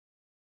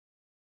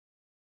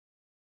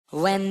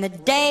When the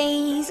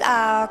days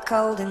are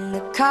cold and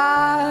the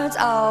cards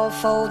all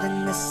fold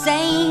and the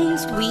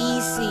saints we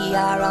see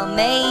are all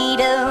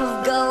made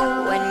of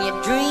gold, when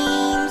your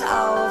dreams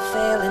all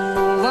fail and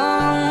the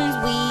wounds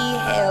we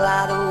hail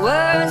are the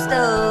worst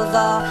of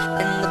all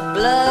and the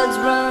bloods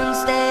run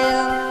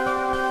stale,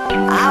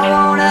 I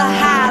wanna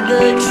hide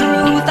the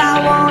truth,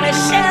 I wanna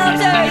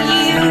shelter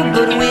you,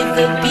 but with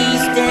the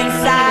beast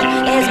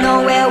inside there's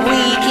nowhere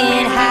we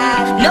can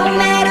hide. No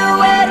matter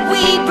what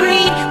we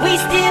breed, we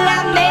still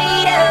are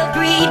made of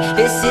greed.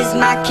 This is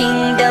my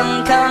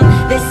kingdom come,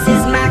 this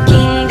is my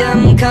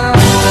kingdom come.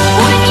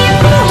 When you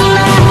feel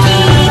my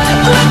heat,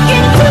 look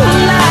into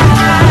my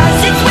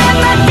eyes, it's where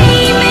my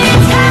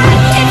demons hide,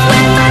 it's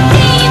where my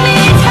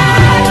demons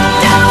hide.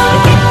 Don't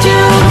get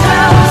too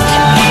close,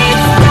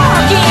 it's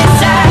dark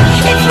inside,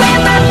 it's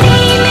where my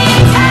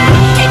demons hide,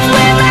 it's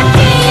where my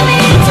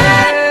demons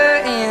hide.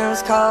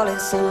 Curtains call,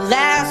 it's the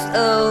last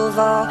of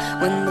all.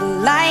 When the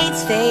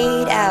lights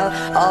fade out,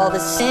 all the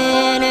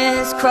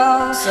sinners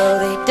crawl. So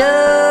they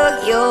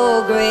dug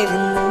your grave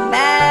and the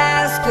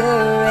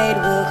masquerade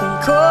will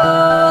come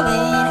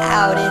calling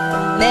out at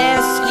the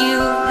mess you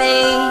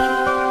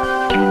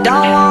made.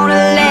 Don't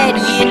wanna let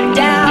you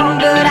down,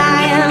 but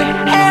I am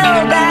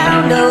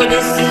hellbound. Oh,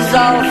 this is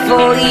all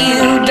for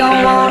you.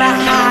 Don't wanna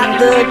hide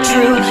the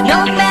truth.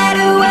 No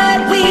matter what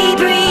we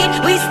breed,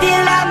 we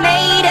still are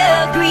made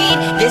of greed.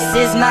 This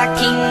is my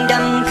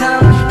kingdom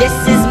come, this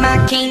is my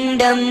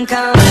kingdom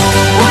come.